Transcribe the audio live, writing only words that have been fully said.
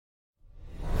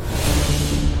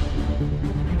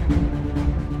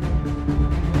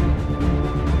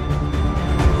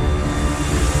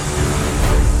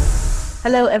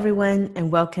Hello, everyone,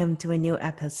 and welcome to a new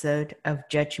episode of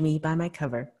Judge Me by My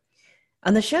Cover.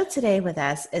 On the show today with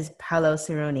us is Paolo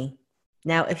Cironi.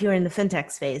 Now, if you're in the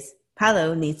fintech space,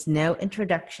 Paolo needs no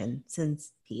introduction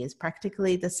since he is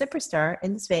practically the superstar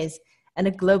in the space and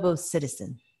a global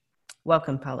citizen.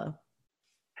 Welcome, Paolo.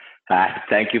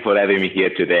 Thank you for having me here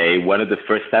today. One of the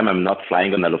first time I'm not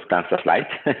flying on a Lufthansa flight.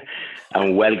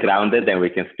 I'm well grounded and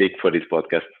we can speak for this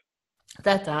podcast.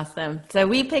 That's awesome. So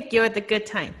we picked you at the good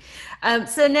time.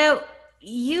 So now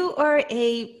you are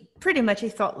pretty much a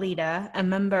thought leader, a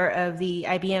member of the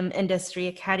IBM Industry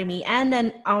Academy, and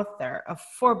an author of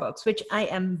 4 books, which I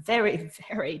am very,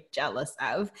 very jealous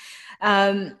of.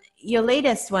 Your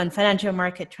latest one, Financial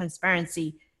Market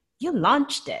Transparency, you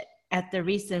launched it at the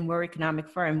recent World Economic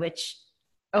Forum, which,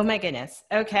 oh my goodness.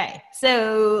 Okay,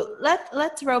 so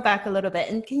let's roll back a little bit.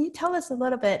 And can you tell us a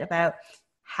little bit about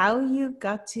how you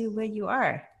got to where you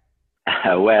are?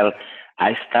 Well,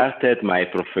 I started my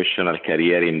professional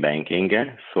career in banking.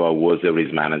 So I was a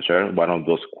risk manager, one of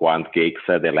those quant geeks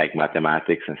that like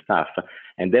mathematics and stuff.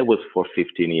 And that was for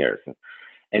 15 years.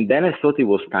 And then I thought it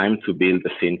was time to build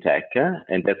a fintech.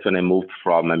 And that's when I moved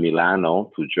from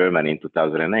Milano to Germany in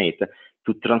 2008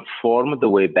 to transform the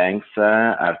way banks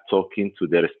are talking to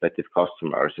their respective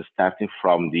customers, starting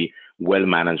from the wealth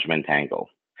management angle.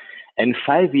 And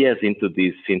 5 years into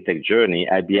this fintech journey,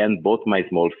 IBM bought my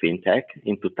small fintech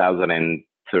in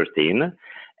 2013.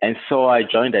 And so I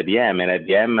joined IBM, and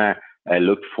IBM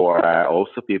looked for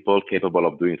also people capable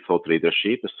of doing thought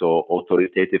leadership, so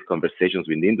authoritative conversations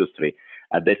with the industry.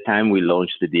 At that time, we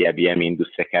launched the IBM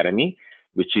Industry Academy,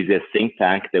 which is a think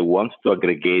tank that wants to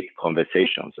aggregate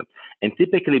conversations. And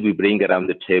typically, we bring around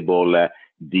the table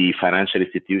the financial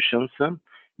institutions,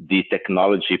 the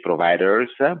technology providers,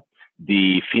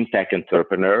 the fintech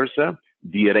entrepreneurs,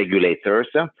 the regulators,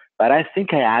 but I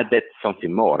think I added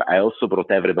something more. I also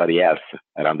brought everybody else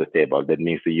around the table. That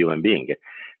means the human being,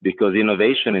 because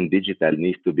innovation in digital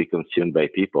needs to be consumed by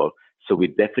people. So we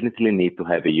definitely need to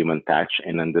have a human touch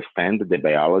and understand the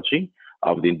biology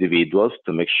of the individuals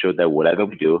to make sure that whatever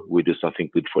we do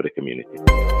something good for the community.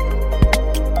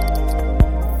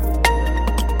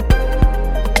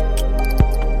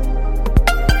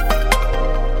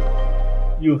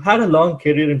 You had a long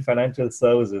career in financial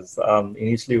services,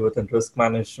 initially within risk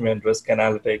management, risk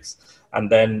analytics,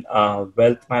 and then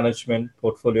wealth management,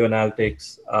 portfolio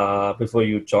analytics, before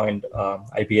you joined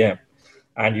IBM.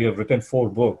 And you have written 4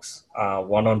 books,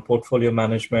 one on portfolio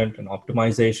management and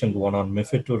optimization, one on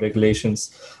MiFID II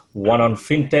regulations, one on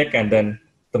fintech, and then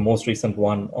the most recent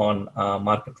one on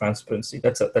market transparency.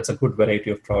 That's a good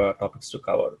variety of topics to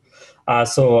cover.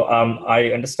 So I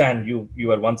understand you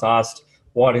were once asked,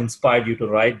 what inspired you to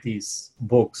write these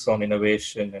books on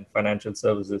innovation and financial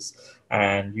services,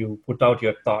 and you put out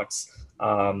your thoughts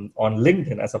on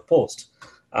LinkedIn as a post,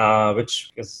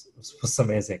 which was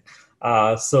amazing.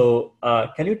 So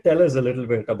can you tell us a little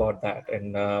bit about that,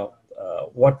 and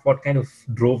what kind of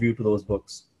drove you to those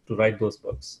books, to write those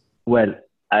books? Well,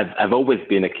 I've always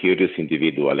been a curious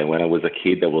individual, and when I was a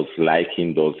kid, I was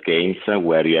liking those games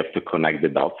where you have to connect the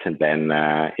dots, and then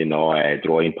a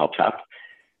drawing pops up,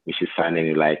 which is fun and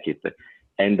you like it.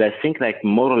 And I think like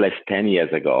more or less 10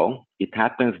 years ago, it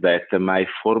happens that my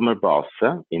former boss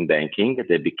in banking,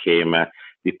 that became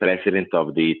the president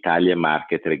of the Italian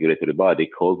market regulatory body,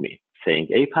 called me saying,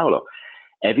 "Hey, Paolo,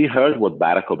 have you heard what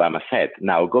Barack Obama said?"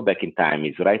 Now, go back in time.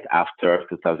 It's right after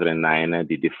 2009,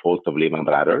 the default of Lehman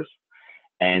Brothers.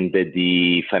 And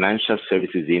the financial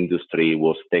services industry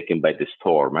was taken by the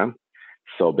storm.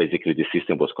 So basically, the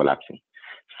system was collapsing.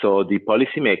 So the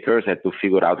policymakers had to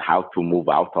figure out how to move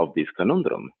out of this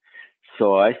conundrum.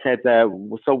 So I said,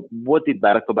 so what did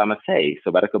Barack Obama say?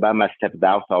 So Barack Obama stepped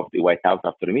out of the White House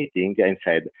after a meeting and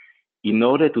said, in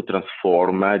order to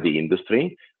transform the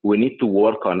industry, we need to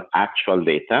work on actual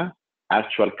data,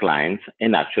 actual clients,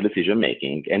 and actual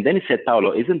decision-making. And then he said,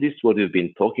 Paolo, isn't this what we've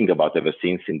been talking about ever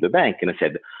since in the bank? And I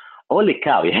said, holy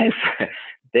cow, yes,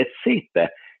 that's it.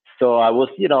 So I was,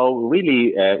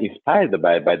 really inspired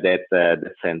by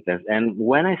that sentence. And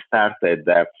when I started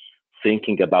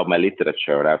thinking about my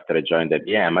literature after I joined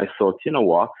IBM, I thought, you know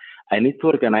what? I need to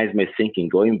organize my thinking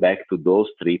going back to those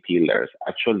 3 pillars: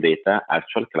 actual data,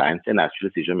 actual clients, and actual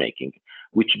decision-making,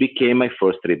 which became my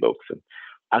first 3 books.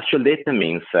 Actual data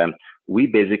means we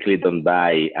basically don't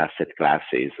buy asset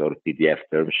classes or PDF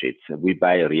term sheets. We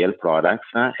buy real products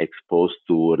exposed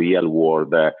to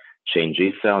real-world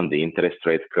changes on the interest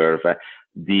rate curve.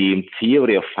 The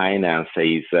theory of finance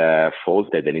is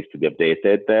faulted and needs to be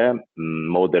updated.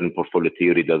 Modern portfolio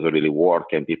theory doesn't really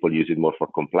work, and people use it more for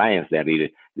compliance than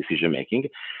really decision making.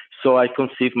 So I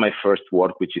conceived my first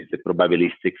work, which is the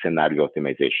probabilistic scenario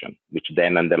optimization, which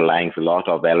then underlines a lot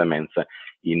of elements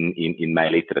in my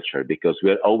literature, because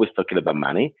we're always talking about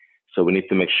money. So we need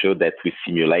to make sure that we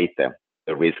simulate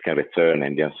the risk and return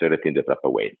and the uncertainty in the proper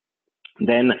way.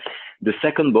 Then the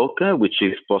second book, which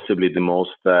is possibly the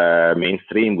most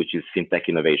mainstream, which is FinTech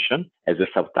Innovation, as a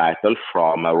subtitle,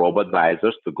 From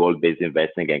Robo-Advisors to Goal-Based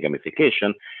Investing and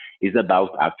Gamification, is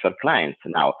about actual clients.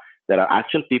 Now, there are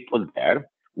actual people there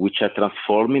which are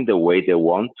transforming the way they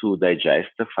want to digest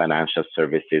financial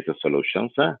services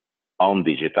solutions on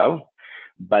digital.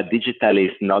 But digital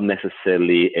is not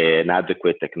necessarily an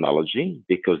adequate technology,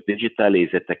 because digital is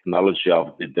a technology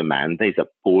of the demand, is a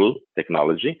pull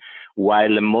technology,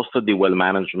 while most of the wealth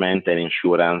management and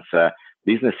insurance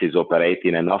businesses operate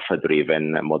in an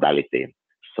offer-driven modality.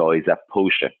 So it's a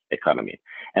push economy.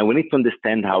 And we need to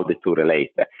understand how the two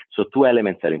relate. So two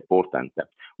elements are important.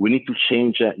 We need to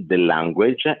change the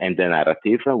language and the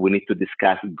narrative. We need to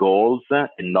discuss goals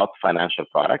and not financial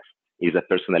products. Is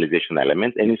a personalization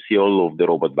element, and you see all of the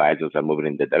robo-advisors are moving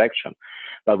in that direction.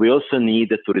 But we also need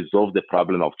to resolve the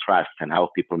problem of trust and how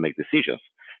people make decisions.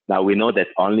 Now, we know that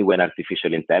only when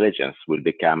artificial intelligence will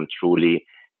become truly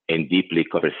and deeply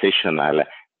conversational,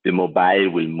 the mobile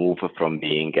will move from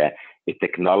being a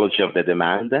technology of the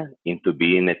demand into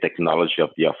being a technology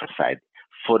of the offer side.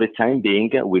 For the time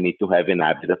being, we need to have an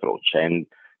hybrid approach, and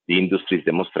the industry is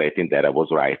demonstrating that I was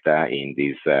right in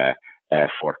this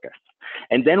forecast.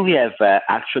 And then we have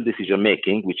actual decision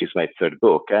making, which is my third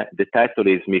book. The title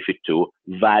is MiFID II,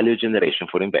 Value Generation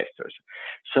for Investors.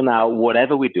 So now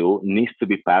whatever we do needs to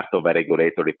be part of a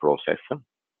regulatory process,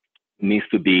 needs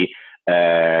to be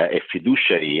a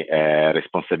fiduciary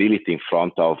responsibility in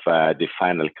front of the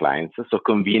final clients. So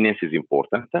convenience is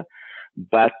important,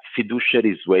 but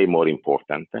fiduciary is way more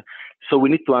important. So we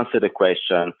need to answer the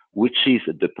question, which is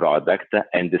the product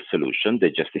and the solution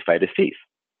that justify the fees?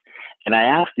 And I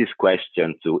asked this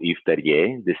question to Yves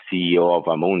Terrier, the CEO of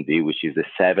Amundi, which is the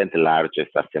 7th largest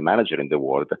asset manager in the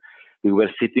world. We were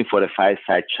sitting for a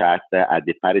fireside chat at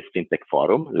the Paris FinTech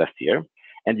Forum last year.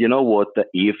 And you know what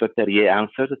Yves Terrier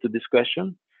answered to this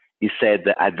question? He said,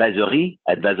 advisory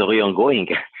ongoing,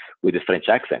 with a French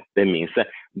accent. That means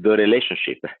the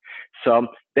relationship. So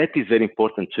that is very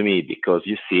important to me, because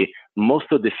you see, most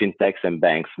of the fintechs and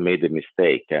banks made a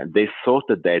mistake. They thought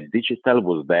that digital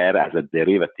was there as a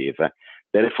derivative,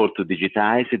 therefore to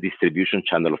digitize the distribution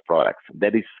channel of products.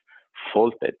 That is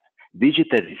faulted.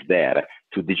 Digital is there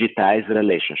to digitize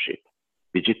relationship,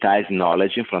 digitize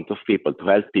knowledge in front of people, to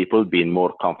help people be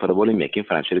more comfortable in making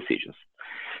financial decisions.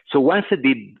 So once I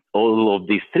did all of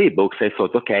these three books, I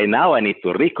thought, okay, now I need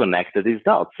to reconnect these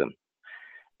dots.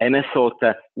 And I thought,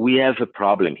 we have a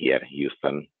problem here,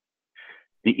 Houston.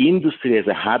 The industry has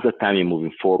a harder time in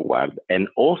moving forward, and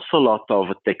also a lot of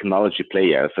technology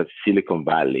players at Silicon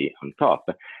Valley on top,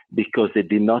 because they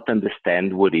did not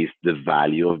understand what is the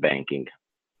value of banking.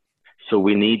 So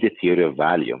we need a theory of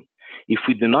value. If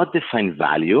we do not define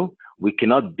value, we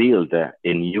cannot build a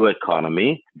new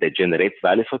economy that generates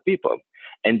value for people.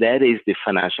 And that is the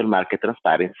financial market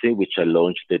transparency, which I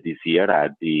launched this year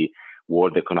at the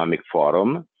World Economic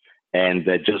Forum. And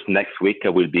just next week, I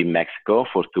will be in Mexico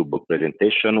for two book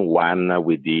presentations, one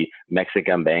with the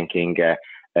Mexican Banking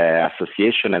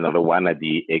Association, another one at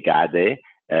the EGADE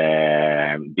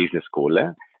Business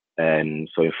School. And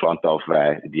so in front of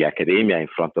the academia, in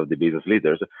front of the business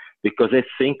leaders, because I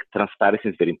think transparency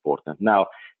is very important. Now,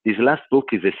 this last book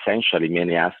is essential in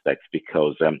many aspects,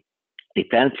 because it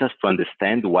helps us to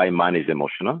understand why money is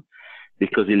emotional,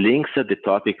 because it links the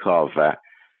topic of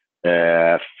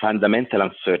fundamental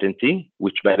uncertainty,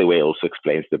 which, by the way, also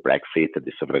explains the Brexit,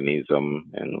 the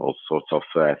sovereignism, and all sorts of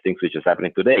things which is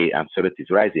happening today. Uncertainty is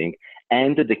rising,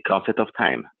 and the concept of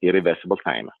time, irreversible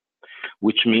time,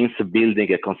 which means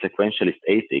building a consequentialist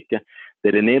ethic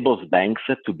that enables banks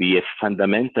to be a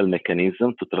fundamental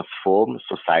mechanism to transform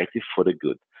society for the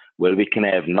good, where we can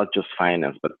have not just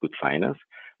finance, but good finance,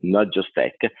 not just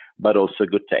tech, but also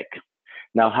good tech.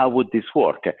 Now, how would this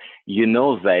work? You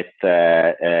know that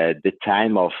the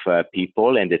time of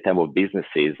people and the time of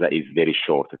businesses is very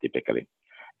short typically.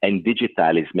 And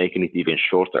digital is making it even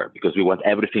shorter, because we want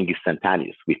everything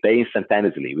instantaneous. We pay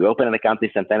instantaneously. We open an account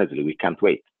instantaneously. We can't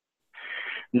wait.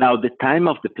 Now, the time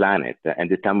of the planet and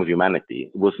the time of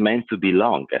humanity was meant to be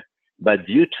long, but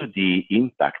due to the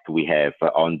impact we have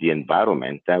on the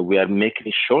environment, we are making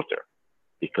it shorter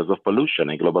because of pollution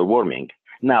and global warming.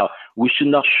 Now, we should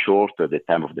not shorten the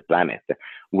time of the planet.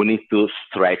 We need to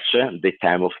stretch the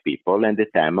time of people and the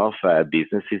time of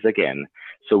businesses again.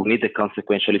 So we need a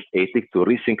consequentialist ethic to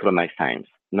resynchronize times.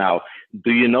 Now,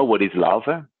 do you know what is love?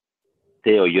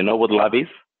 Theo, you know what love is?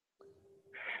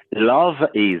 Love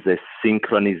is a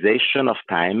synchronization of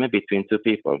time between two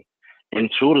people. And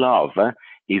true love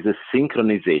is a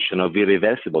synchronization of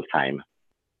irreversible time.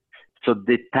 So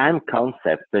the time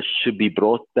concept should be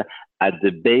brought at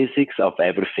the basics of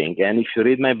everything. And if you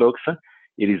read my books,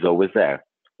 it is always there.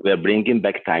 We are bringing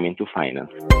back time into finance.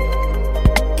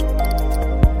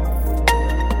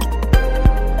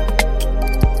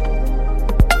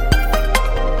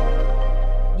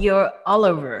 You're all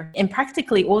over in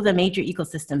practically all the major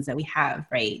ecosystems that we have,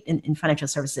 right? In financial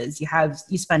services,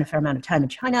 you spend a fair amount of time in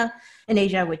China, in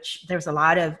Asia, which there's a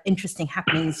lot of interesting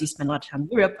happenings. You spend a lot of time in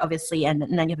Europe, obviously, and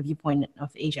then you have a viewpoint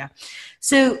of Asia.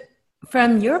 So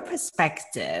from your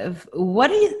perspective,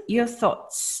 what are your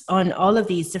thoughts on all of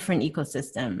these different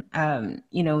ecosystems,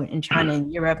 in China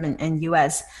and Europe and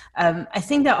US? I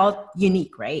think they're all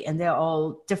unique, right? And they're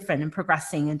all different and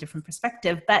progressing in different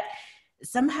perspective, but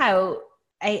somehow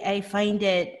I find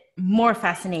it more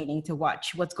fascinating to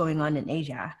watch what's going on in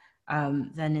Asia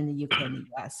than in the UK and the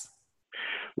US.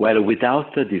 Well,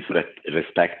 without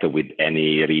disrespect with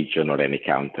any region or any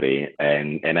country,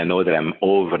 and I know that I'm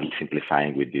overly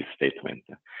simplifying with this statement,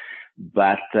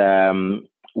 but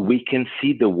we can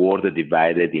see the world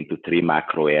divided into three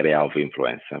macro areas of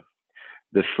influence.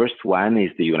 The first one is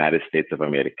the United States of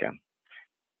America.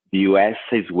 The US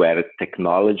is where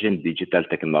technology and digital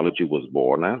technology was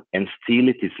born, and still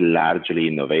it is largely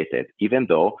innovated, even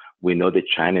though we know that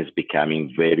China is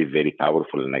becoming very, very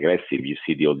powerful and aggressive. You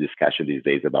see the old discussion these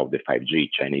days about the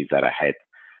 5G. Chinese are ahead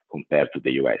compared to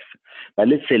the US. But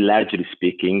let's say, largely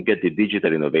speaking, the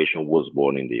digital innovation was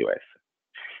born in the US.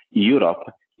 Europe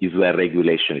is where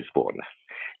regulation is born.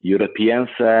 Europeans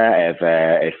have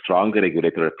a strong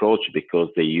regulatory approach because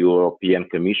the European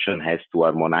Commission has to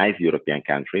harmonize European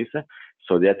countries.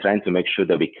 So they're trying to make sure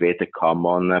that we create a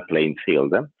common playing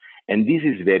field. And this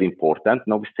is very important,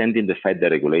 notwithstanding the fact that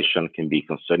regulation can be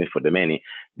concerning for the many,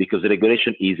 because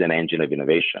regulation is an engine of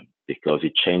innovation, because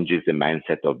it changes the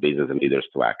mindset of business leaders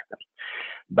to act.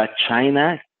 But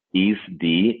China is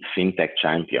the fintech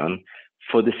champion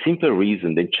for the simple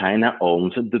reason that China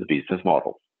owns the business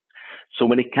model. So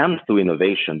when it comes to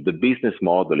innovation, the business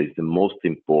model is the most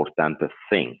important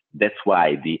thing. That's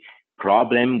why the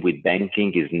problem with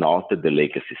banking is not the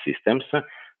legacy systems.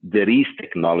 There is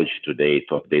technology today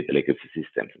to update the legacy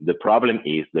systems. The problem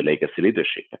is the legacy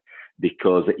leadership,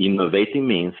 because innovating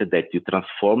means that you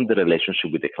transform the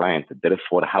relationship with the client,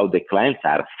 therefore how the clients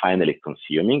are finally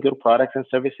consuming your products and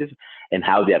services and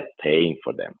how they are paying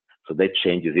for them. So that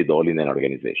changes it all in an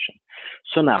organization.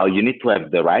 So now you need to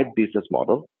have the right business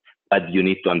model, but you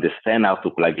need to understand how to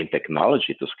plug in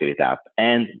technology to scale it up.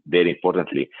 And very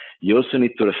importantly, you also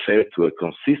need to refer to a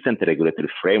consistent regulatory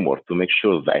framework to make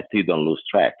sure that you don't lose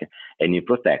track and you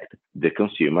protect the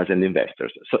consumers and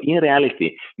investors. So in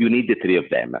reality, you need the three of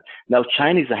them. Now,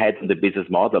 China is ahead of the business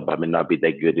model, but may not be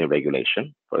that good in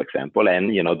regulation, for example. And,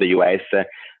 the US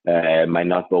might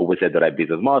not always have the right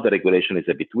business model. Regulation is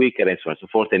a bit weaker and so on and so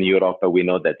forth. In Europe, we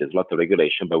know that there's a lot of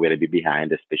regulation, but we're a bit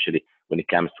behind, especially when it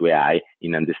comes to AI,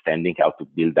 in understanding how to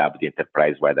build up the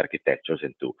enterprise-wide architectures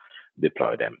and to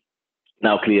deploy them.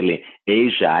 Now, clearly,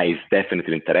 Asia is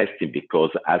definitely interesting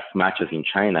because as much as in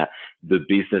China, the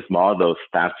business model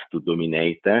starts to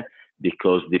dominate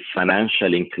because the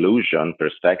financial inclusion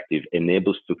perspective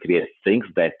enables to create things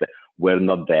that were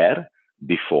not there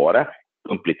before,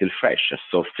 completely fresh.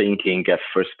 So thinking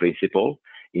first principle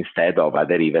instead of a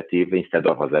derivative,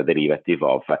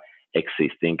 of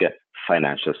existing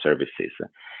financial services.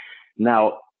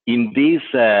 Now, in this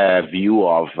view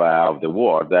of the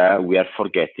world, we are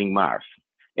forgetting Mars.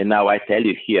 And now I tell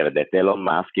you here that Elon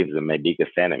Musk is my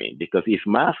biggest enemy, because if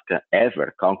Musk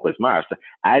ever conquers Mars,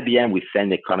 IBM will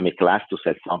send economy class to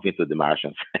sell something to the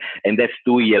Martians. And that's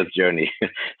 2 years journey.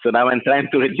 So now I'm trying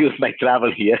to reduce my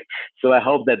travel here. So I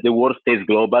hope that the world stays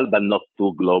global, but not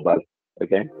too global.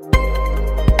 Okay.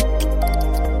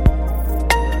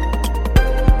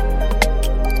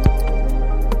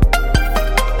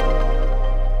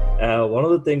 One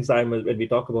of the things when we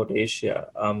talk about Asia,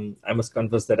 I must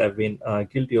confess that I've been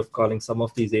guilty of calling some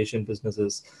of these Asian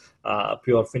businesses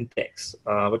pure fintechs,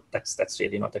 but that's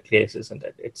really not the case, isn't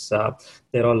it?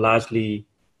 They're all largely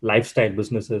lifestyle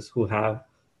businesses who have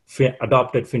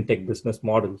adopted fintech business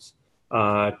models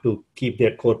to keep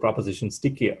their core proposition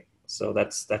stickier. So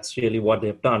that's really what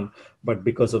they've done. But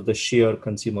because of the sheer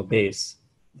consumer base,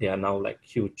 they are now like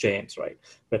huge chains, right?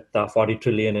 With 40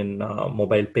 trillion in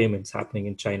mobile payments happening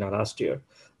in China last year,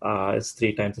 it's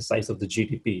 3 times the size of the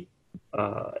GDP.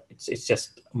 It's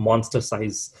just monster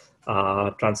size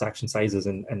transaction sizes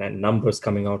and numbers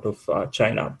coming out of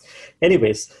China.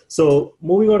 Anyways, so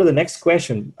moving on to the next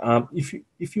question,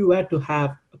 if you had to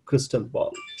have a crystal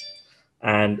ball,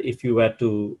 And if you were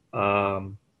to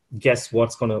guess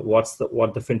what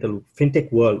the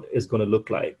fintech world is going to look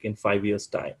like in 5 years'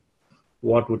 time,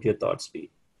 what would your thoughts be?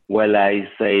 Well, as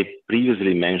I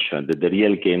previously mentioned, the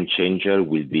real game changer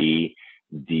will be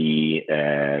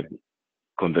the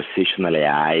conversational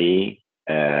AI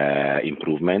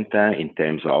improvement in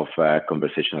terms of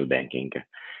conversational banking,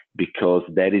 because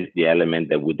that is the element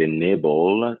that would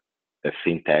enable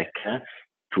fintech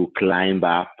to climb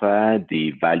up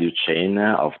the value chain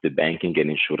of the banking and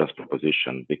insurance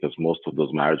proposition, because most of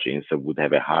those margins would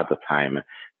have a harder time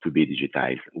to be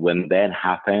digitized. When that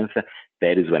happens,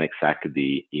 that is when exactly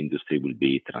the industry will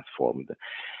be transformed.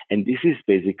 And this is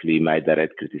basically my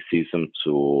direct criticism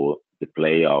to the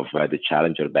play of the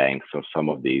challenger banks or some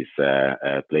of these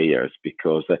players,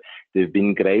 because they've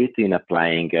been great in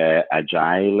applying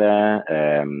agile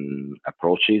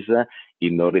approaches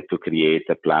in order to create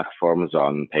platforms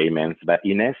on payments. But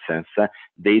in essence,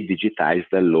 they digitize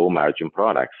the low margin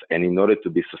products. And in order to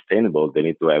be sustainable, they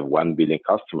need to have 1 billion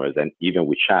customers. And even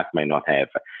with chat might not have,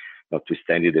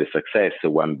 notwithstanding their success,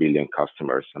 1 billion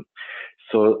customers.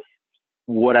 So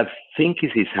what I think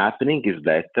is happening is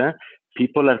that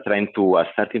people are starting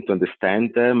to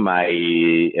understand my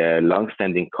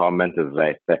long-standing comment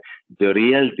that the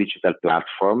real digital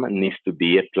platform needs to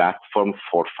be a platform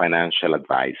for financial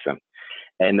advice.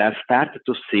 And I've started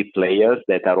to see players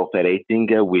that are operating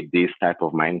with this type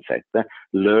of mindset,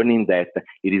 learning that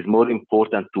it is more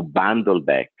important to bundle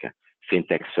back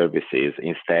fintech services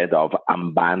instead of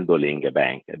unbundling a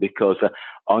bank. Because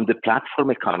on the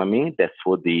platform economy, that's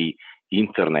what the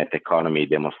internet economy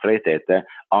demonstrated,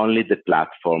 only the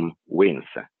platform wins.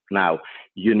 Now,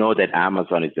 you know that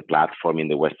Amazon is the platform in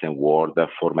the Western world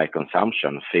for my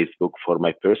consumption, Facebook for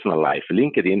my personal life,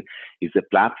 LinkedIn is a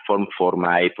platform for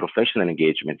my professional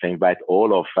engagement. I invite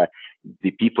all of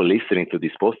the people listening to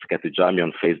this podcast to join me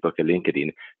on Facebook and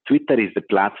LinkedIn. Twitter is the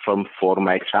platform for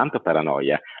my Trump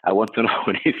paranoia. I want to know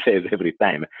what he says every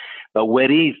time. But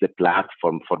where is the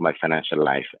platform for my financial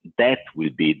life? That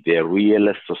will be the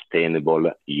real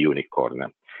sustainable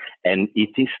unicorn. And it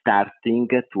is starting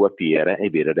to appear a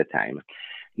bit at a time.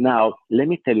 Now, let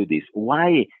me tell you this,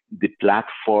 why the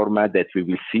platform that we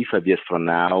will see 5 years from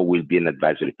now will be an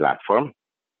advisory platform.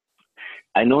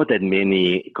 I know that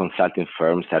many consulting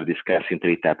firms are discussing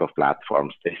 3 types of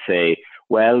platforms. They say,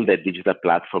 well, the digital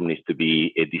platform needs to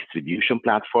be a distribution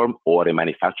platform or a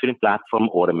manufacturing platform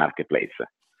or a marketplace.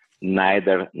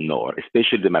 Neither nor,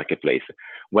 especially the marketplace.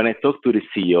 When I talk to the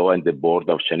CEO and the board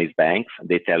of Chinese banks,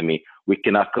 they tell me we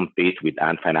cannot compete with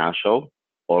Ant Financial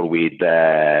or with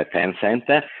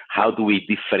Tencent. How do we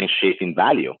differentiate in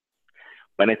value?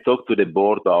 When I talk to the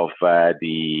board of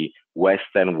the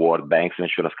Western world banks and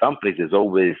insurance companies, there's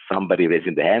always somebody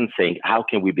raising their hand saying, how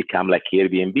can we become like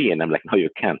Airbnb? And I'm like, no, you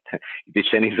can't. The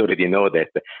Chinese already know that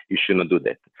you shouldn't do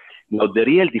that. Now, the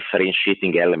real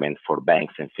differentiating element for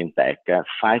banks and fintech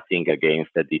fighting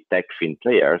against the tech fin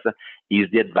players is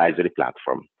the advisory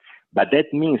platform. But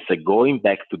that means going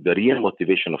back to the real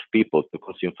motivation of people to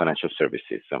consume financial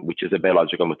services, which is a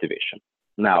biological motivation.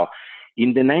 Now,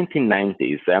 in the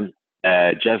 1990s,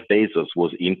 Jeff Bezos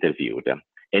was interviewed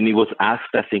and he was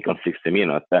asked, I think on 60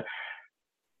 Minutes,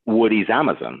 what is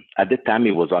Amazon? At the time,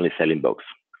 he was only selling books.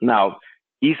 Now,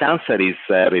 his answer is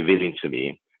revealing to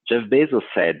me. Jeff Bezos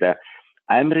said,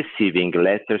 I'm receiving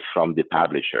letters from the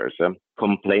publishers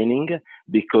complaining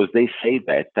because they say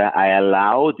that I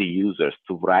allow the users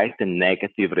to write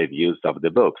negative reviews of the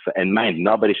books. And mind,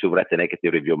 nobody should write a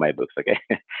negative review of my books, okay?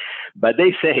 But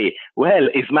they say, well,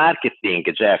 it's marketing,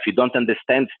 Jeff. You don't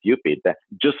understand, stupid.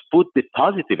 Just put the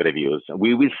positive reviews.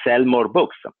 We will sell more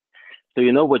books. So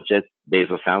you know what Jeff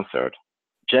Bezos answered?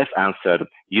 Jeff answered,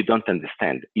 you don't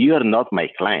understand. You are not my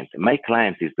client. My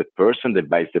client is the person that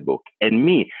buys the book. And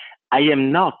me, I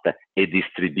am not a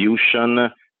distribution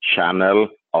channel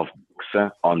of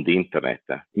books on the internet.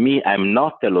 Me, I'm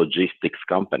not a logistics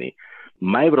company.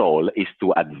 My role is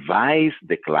to advise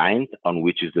the client on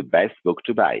which is the best book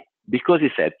to buy. Because he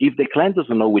said, if the client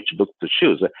doesn't know which book to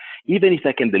choose, even if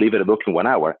I can deliver a book in 1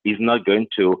 hour, he's not going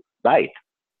to buy it.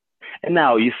 And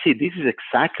now you see, this is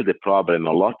exactly the problem.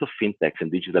 A lot of fintechs and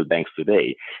digital banks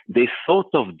today, they thought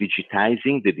of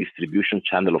digitizing the distribution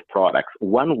channel of products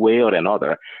one way or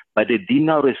another, but they did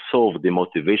not resolve the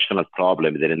motivational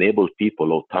problem that enabled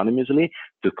people autonomously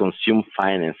to consume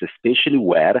finance, especially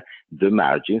where the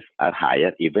margins are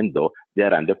higher, even though they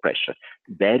are under pressure.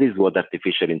 That is what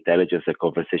artificial intelligence and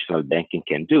conversational banking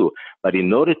can do. But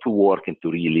in order to work and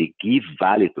to really give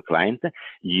value to clients,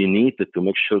 you need to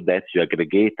make sure that you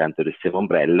aggregate under the same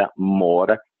umbrella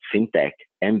more fintech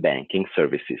and banking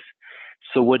services.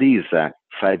 So what is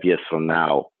 5 years from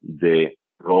now the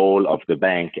role of the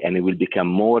bank, and it will become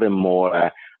more and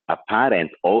more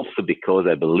apparent also because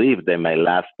I believe that my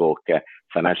last book,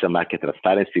 Financial Market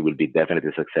Transparency, will be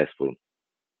definitely successful.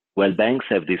 Well, banks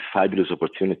have this fabulous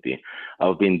opportunity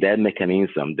of being that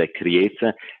mechanism that creates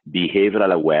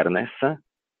behavioral awareness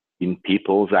in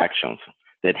people's actions,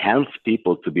 that helps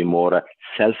people to be more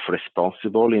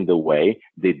self-responsible in the way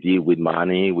they deal with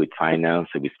money, with finance,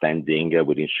 with spending,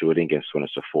 with insuring, and so on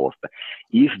and so forth.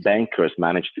 If bankers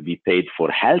manage to be paid for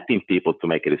helping people to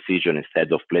make a decision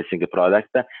instead of placing a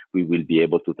product, we will be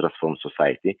able to transform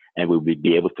society, and we will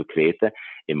be able to create a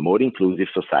more inclusive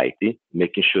society,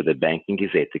 making sure that banking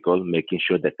is ethical, making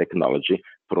sure that technology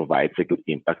provides a good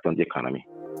impact on the economy.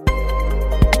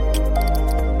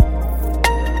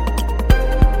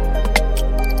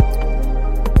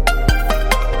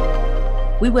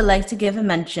 We would like to give a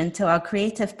mention to our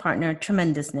creative partner,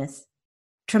 Tremendousness.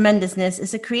 Tremendousness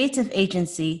is a creative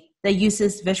agency that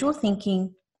uses visual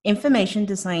thinking, information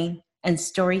design, and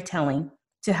storytelling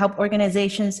to help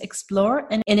organizations explore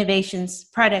innovations,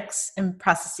 products, and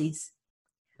processes.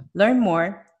 Learn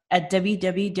more at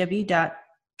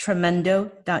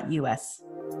www.tremendo.us.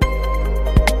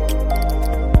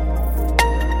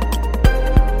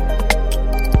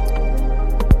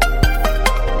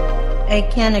 I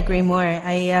can't agree more.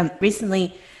 I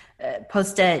recently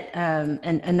posted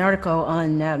an article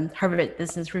on Harvard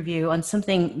Business Review on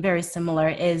something very similar,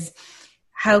 is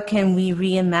how can we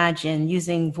reimagine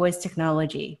using voice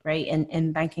technology, right,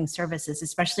 in banking services,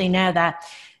 especially now that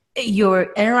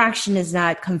your interaction is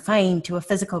not confined to a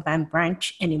physical bank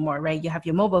branch anymore, right? You have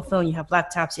your mobile phone, you have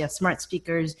laptops, you have smart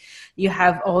speakers, you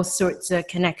have all sorts of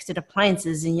connected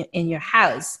appliances in your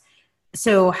house.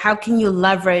 So how can you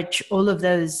leverage all of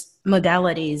those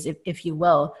modalities, if you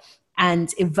will,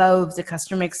 and evolve the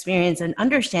customer experience and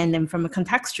understand them from a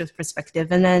contextual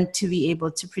perspective, and then to be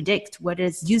able to predict what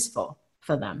is useful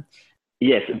for them?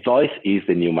 Yes, voice is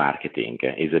the new marketing,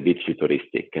 is a bit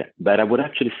futuristic, but I would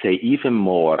actually say even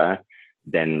more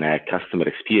than customer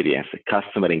experience,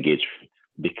 customer engagement,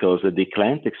 because the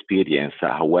client experience,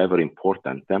 however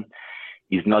important,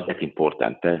 is not that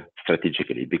important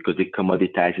strategically, because it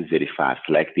commoditizes very fast,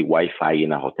 like the Wi-Fi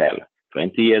in a hotel.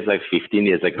 20 years, like 15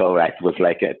 years ago, right, it was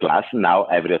like a plus. Now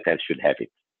every hotel should have it,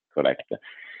 correct?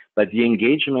 But the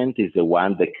engagement is the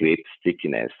one that creates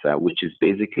stickiness, which is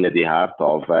basically the heart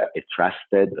of a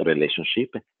trusted relationship,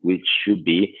 which should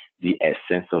be the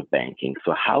essence of banking.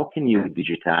 So how can you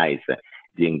digitize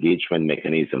the engagement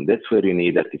mechanism? That's where you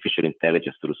need artificial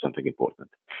intelligence to do something important.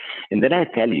 And then I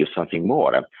tell you something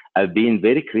more. I've been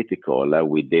very critical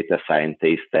with data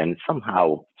scientists, and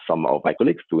somehow some of my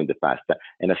colleagues too in the past,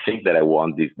 and I think that I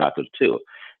won this battle too,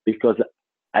 because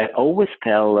I always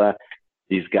tell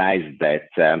these guys that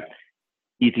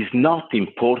it is not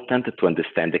important to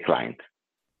understand the client.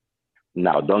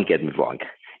 Now, don't get me wrong.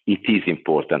 It is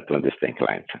important to understand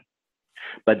clients.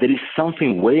 But there is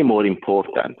something way more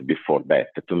important before that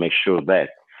to make sure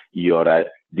that your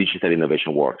digital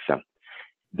innovation works.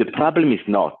 The problem is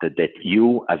not that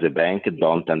you as a bank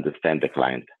don't understand the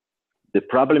client. The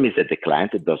problem is that the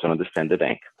client doesn't understand the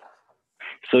bank.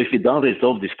 So if you don't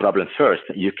resolve this problem first,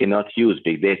 you cannot use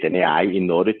big data and AI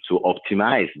in order to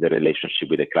optimize the relationship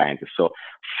with the client. So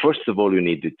first of all, you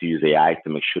need to use AI to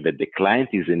make sure that the client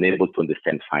is enabled to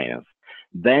understand finance.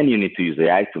 Then you need to use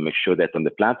AI to make sure that on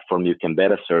the platform, you can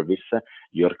better service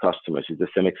your customers. It's the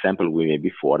same example we made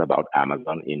before about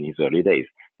Amazon in its early days.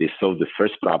 They solved the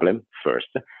first problem first,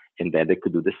 and then they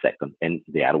could do the second, and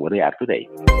they are where they are today.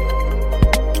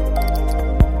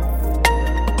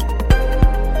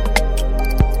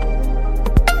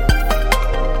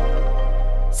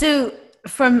 So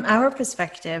from our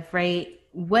perspective, right,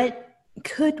 what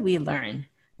could we learn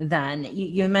then?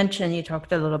 You mentioned, you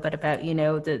talked a little bit about,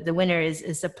 the winner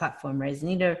is a platform, right?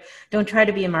 Don't try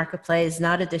to be a marketplace,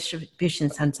 not a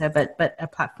distribution center, but a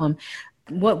platform.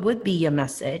 What would be your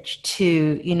message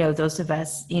to, those of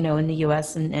us, in the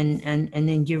US and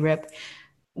in Europe?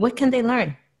 What can they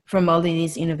learn from all of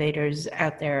these innovators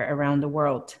out there around the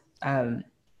world?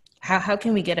 How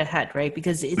can we get ahead, right?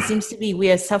 Because it seems to be we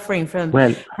are suffering from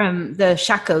the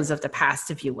shackles of the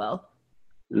past, if you will.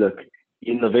 Look,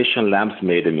 innovation labs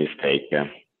made a mistake.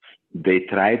 They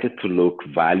tried to look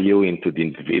value into the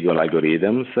individual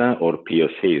algorithms or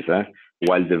POCs,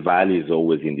 while the value is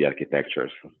always in the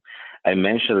architectures. I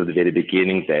mentioned at the very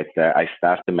beginning that I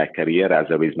started my career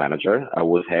as a risk manager. I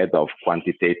was head of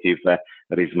quantitative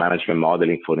risk management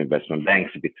modeling for investment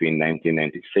banks between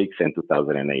 1996 and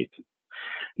 2008.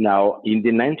 Now, in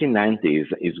the 1990s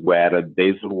is where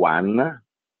Basel I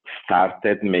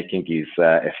started making his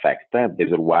effect.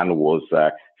 Basel I was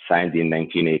signed in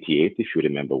 1988, if you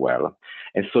remember well.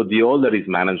 And so the old risk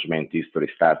management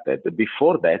history started.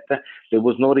 Before that, there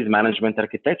was no risk management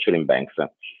architecture in banks.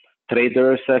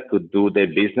 Traders could do their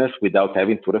business without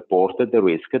having to report the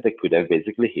risk that could have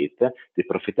basically hit the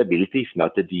profitability, if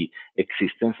not the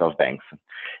existence of banks.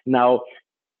 Now,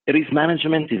 risk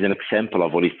management is an example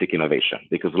of holistic innovation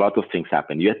because a lot of things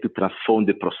happen. You have to transform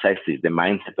the processes, the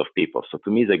mindset of people. So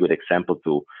to me, it's a good example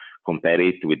to compare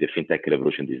it with the fintech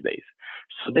revolution these days.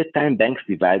 So that time, banks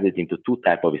divided into two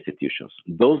types of institutions.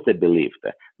 Those that believed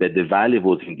that the value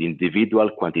was in the individual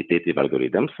quantitative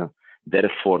algorithms,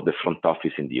 therefore the front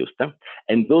office induced,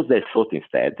 and those that thought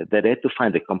instead that they had to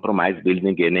find a compromise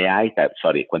building an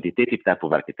quantitative type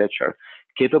of architecture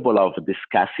capable of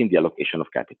discussing the allocation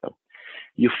of capital.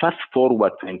 You fast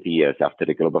forward 20 years after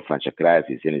the global financial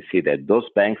crisis, and you see that those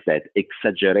banks that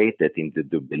exaggerated in the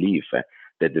belief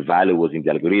that the value was in the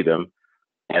algorithm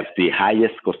have the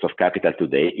highest cost of capital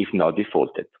today, if not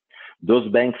defaulted. Those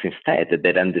banks instead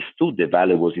that understood the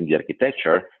value was in the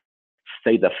architecture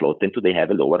stayed afloat, and today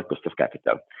have a lower cost of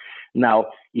capital. Now,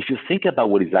 if you think about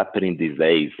what is happening these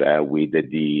days with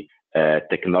the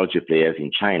technology players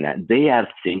in China, they are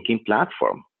thinking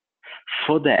platform.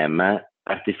 For them,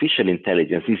 artificial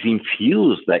intelligence is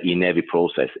infused in every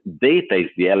process. Data is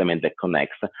the element that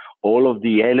connects all of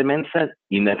the elements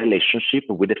in a relationship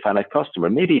with the final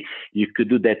customer. Maybe you could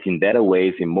do that in better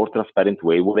ways, in more transparent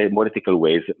ways, more ethical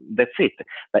ways. That's it.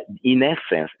 But in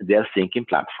essence, they are thinking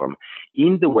platform.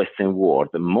 In the Western world,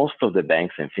 most of the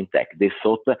banks and fintech, they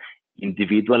sought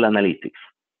individual analytics,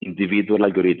 individual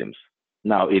algorithms.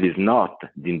 Now, it is not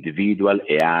the individual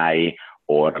AI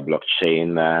or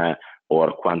blockchain or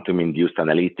quantum-induced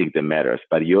analytics that matters,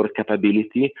 but your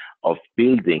capability of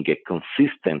building a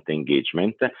consistent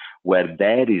engagement where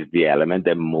that is the element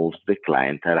that moves the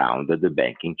client around the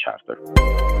banking charter.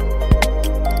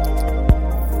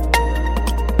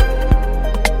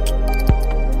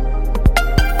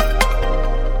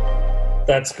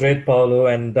 That's great, Paolo.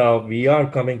 And we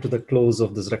are coming to the close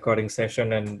of this recording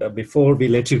session. And before we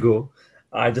let you go,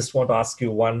 I just want to ask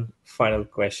you one final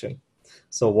question.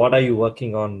 So what are you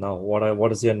working on now?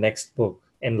 What is your next book?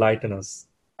 Enlighten us.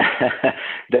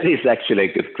 That is actually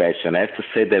a good question. I have to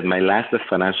say that my last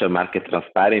financial market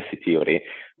transparency theory,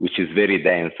 which is very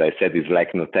dense, I said it's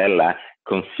like Nutella,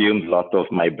 consumed a lot of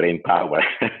my brain power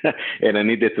and I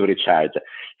needed to recharge.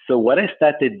 So what I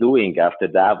started doing after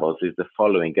Davos is the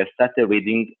following. I started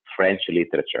reading French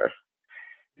literature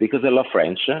because I love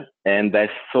French, and I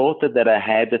thought that I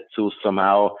had to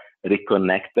somehow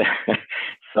reconnect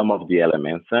some of the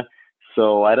elements.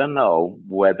 So I don't know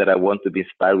whether I want to be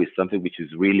inspired with something which is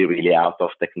really, really out of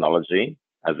technology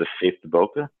as a fifth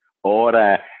book, or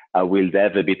I will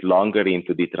dive a bit longer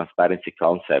into the transparency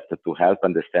concept to help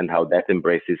understand how that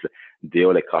embraces the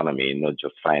whole economy, not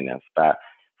just finance. But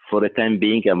for the time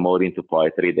being, I'm more into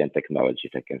poetry than technology,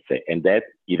 if I can say. And that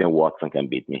even Watson can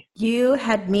beat me. You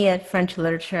had me at French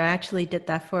literature. I actually did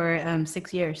that for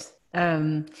 6 years.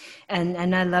 And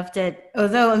I loved it.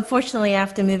 Although, unfortunately,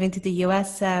 after moving to the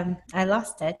US, I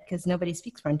lost it because nobody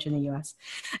speaks French in the US.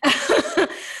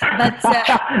 But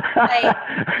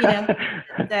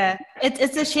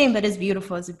it's a shame, but it's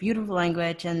beautiful. It's a beautiful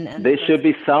language, and there should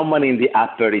be someone in the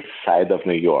Upper East Side of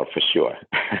New York for sure.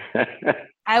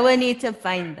 I would need to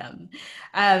find them.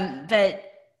 But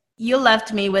you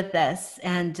left me with this,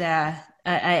 and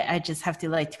I just have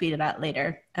to tweet it out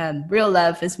later. Real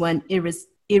love is one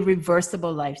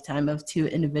irreversible lifetime of two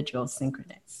individuals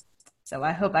synchronized. So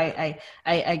I hope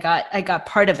I got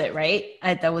part of it right.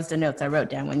 That was the notes I wrote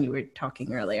down when you were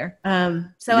talking earlier.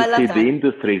 So I love that. The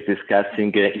industry is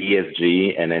discussing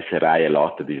ESG and SRI a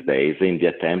lot these days in the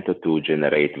attempt to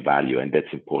generate value, and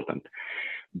that's important.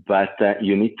 But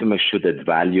you need to make sure that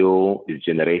value is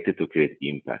generated to create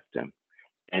impact.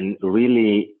 And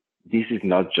really, this is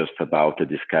not just about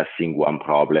discussing one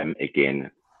problem again,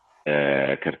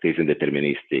 Cartesian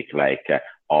deterministic, like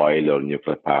oil or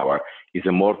nuclear power. Is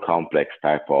a more complex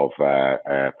type of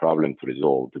problem to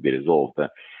be resolved.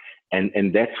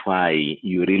 And that's why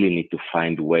you really need to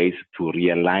find ways to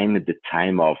realign the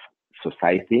time of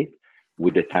society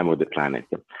with the time of the planet.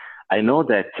 I know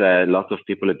that a lot of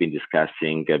people have been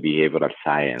discussing behavioral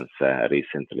science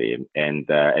recently, and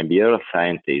behavioral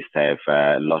scientists have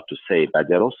a lot to say, but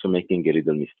they're also making a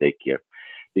little mistake here,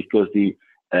 because the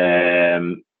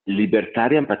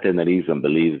libertarian paternalism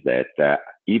believes that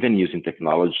even using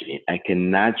technology, I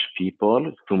can nudge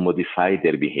people to modify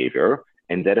their behavior,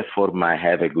 and therefore might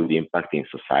have a good impact in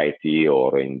society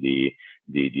or in the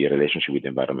the relationship with the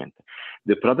environment.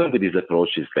 The problem with this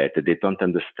approach is that they don't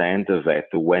understand that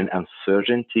when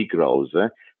uncertainty grows,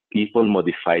 people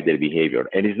modify their behavior.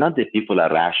 And it's not that people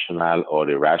are rational or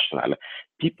irrational.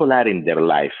 People are in their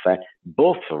life,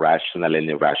 both rational and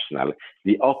irrational.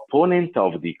 The opponent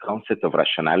of the concept of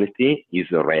rationality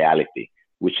is reality,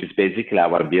 which is basically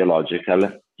our biological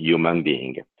human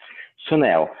being. So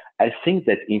now, I think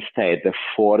that instead,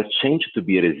 for change to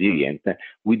be resilient,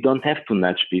 we don't have to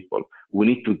nudge people. We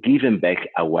need to give them back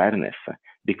awareness,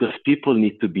 because people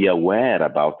need to be aware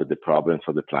about the problems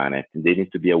of the planet. They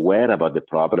need to be aware about the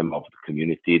problem of the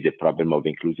community, the problem of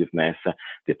inclusiveness,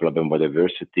 the problem of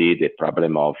diversity, the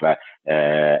problem of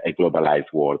a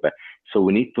globalized world. So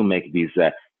we need to make this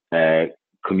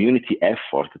community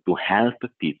effort to help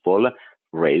people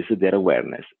raise their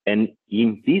awareness. And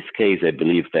in this case, I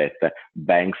believe that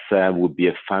banks would be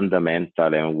a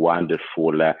fundamental and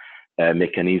wonderful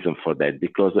mechanism for that,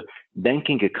 because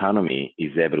banking economy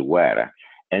is everywhere.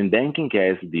 And banking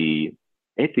has the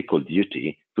ethical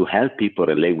duty to help people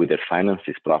relate with their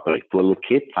finances properly, to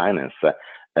allocate finance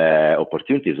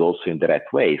opportunities also in the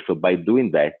right way. So by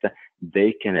doing that,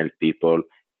 they can help people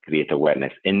create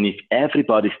awareness. And if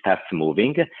everybody starts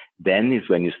moving, then is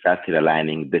when you start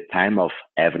aligning the time of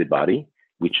everybody,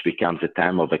 which becomes the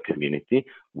time of a community,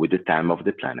 with the time of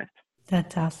the planet.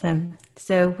 That's awesome.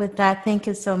 So with that, thank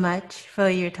you so much for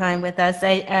your time with us.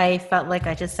 I felt like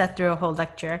I just sat through a whole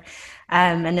lecture,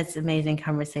 and it's an amazing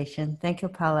conversation. Thank you,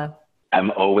 Paolo.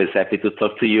 I'm always happy to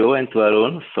talk to you and to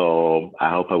Arun, so I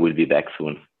hope I will be back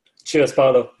soon. Cheers,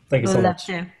 Paolo. Thank you so much.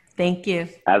 Thank you.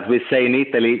 As we say in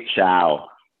Italy, ciao.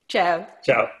 Ciao.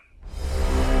 Ciao.